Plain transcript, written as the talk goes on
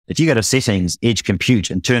if you go to settings, edge compute,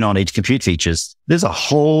 and turn on edge compute features, there's a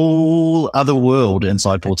whole other world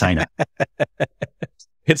inside Portainer.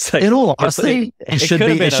 It's like, in all honesty, it should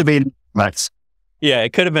be right. Yeah,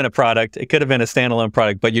 it could have been a product. It could have been a standalone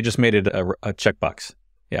product, but you just made it a checkbox.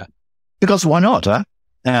 Yeah. Because why not? Huh?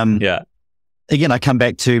 Yeah. Again, I come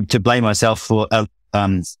back to blame myself for a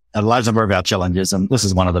large number of our challenges, and this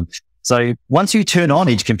is one of them. So once you turn on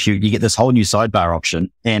edge compute, you get this whole new sidebar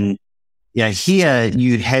option. And here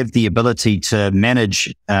you have the ability to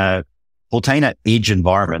manage Portainer edge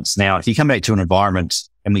environments. Now, if you come back to an environment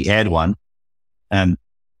and we add one,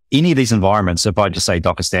 any of these environments, if I just say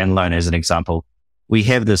Docker standalone as an example, we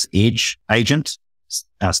have this edge agent,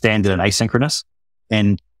 standard and asynchronous.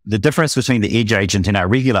 And the difference between the edge agent and our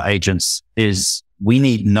regular agents is we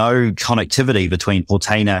need no connectivity between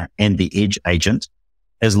Portainer and the edge agent,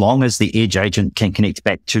 as long as the edge agent can connect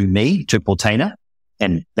back to me, to Portainer.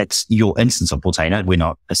 And that's your instance of Portainer. We're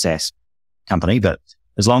not a SaaS company, but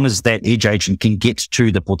as long as that edge agent can get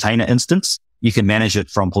to the Portainer instance, you can manage it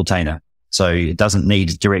from Portainer. So it doesn't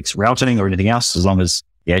need direct routing or anything else, as long as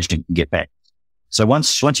the agent can get back. So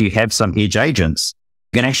once you have some edge agents,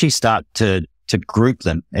 you can actually start to group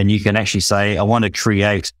them, and you can actually say, I want to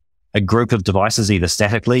create a group of devices, either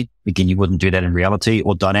statically, again, you wouldn't do that in reality,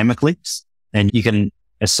 or dynamically. And you can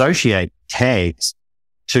associate tags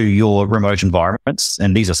to your remote environments.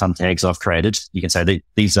 And these are some tags I've created. You can say that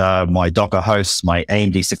these are my Docker hosts, my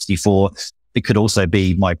AMD 64. It could also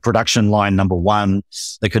be my production line number 1.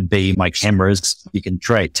 It could be my cameras. You can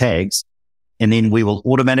create tags, and then we will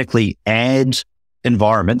automatically add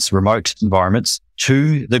environments, remote environments,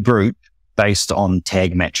 to the group based on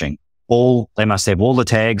tag matching. They must have all the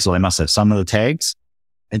tags, or they must have some of the tags.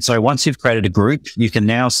 And so once you've created a group, you can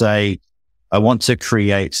now say, I want to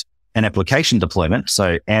create an application deployment.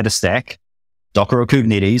 So add a stack, Docker or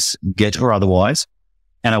Kubernetes, Git or otherwise,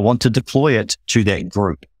 and I want to deploy it to that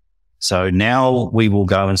group. So now we will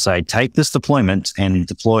go and say, take this deployment and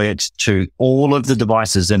deploy it to all of the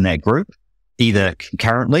devices in that group, either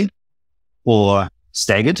concurrently or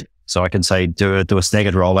staggered. So I can say, do a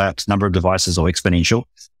staggered rollout, number of devices, or exponential.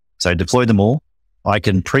 So deploy them all. I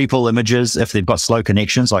can pre-pull images. If they've got slow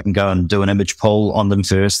connections, I can go and do an image pull on them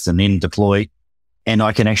first and then deploy. And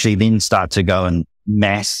I can actually then start to go and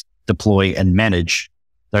mass deploy and manage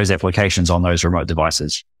those applications on those remote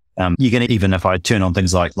devices. You can, even if I turn on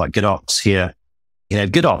things like GOps here, you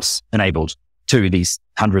have GOps enabled to these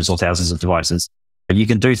hundreds or thousands of devices. You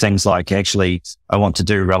can do things like, actually, I want to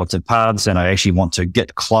do relative paths, and I actually want to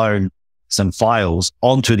git clone some files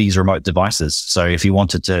onto these remote devices. So if you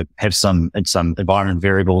wanted to have some environment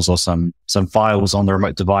variables or some files on the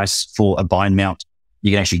remote device for a bind mount,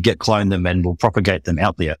 you can actually git clone them and we'll propagate them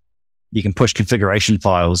out there. You can push configuration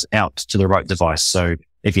files out to the remote device. So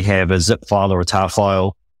if you have a zip file or a tar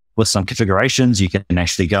file with some configurations, you can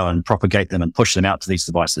actually go and propagate them and push them out to these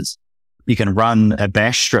devices. You can run a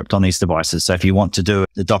bash script on these devices. So if you want to do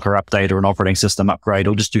a Docker update or an operating system upgrade,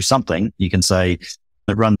 or just do something, you can say,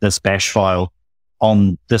 run this bash file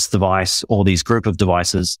on this device or these group of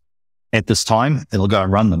devices at this time. It'll go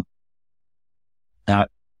and run them.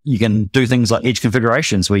 You can do things like edge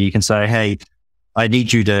configurations, where you can say, hey, I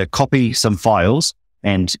need you to copy some files,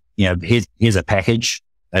 and here's a package,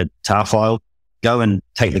 a tar file. Go and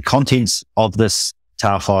take the contents of this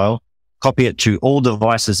tar file, copy it to all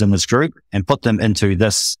devices in this group, and put them into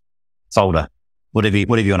this folder, whatever you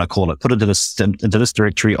want to call it. Put it into this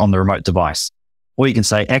directory on the remote device. Or you can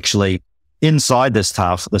say, actually, inside this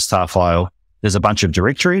tar file, there's a bunch of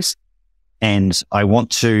directories, and I want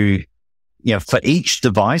to, for each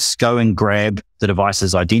device, go and grab the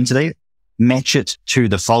device's identity, match it to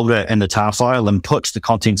the folder in the tar file, and put the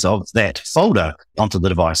contents of that folder onto the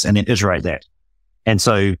device, and then iterate that. And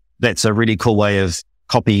so that's a really cool way of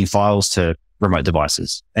copying files to remote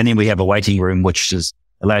devices. And then we have a waiting room, which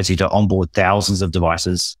allows you to onboard thousands of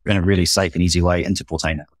devices in a really safe and easy way into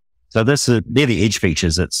Portainer. So they're the edge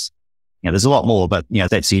features. It's, there's a lot more, but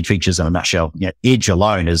that's the edge features in a nutshell. Edge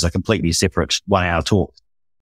alone is a completely separate 1 hour talk.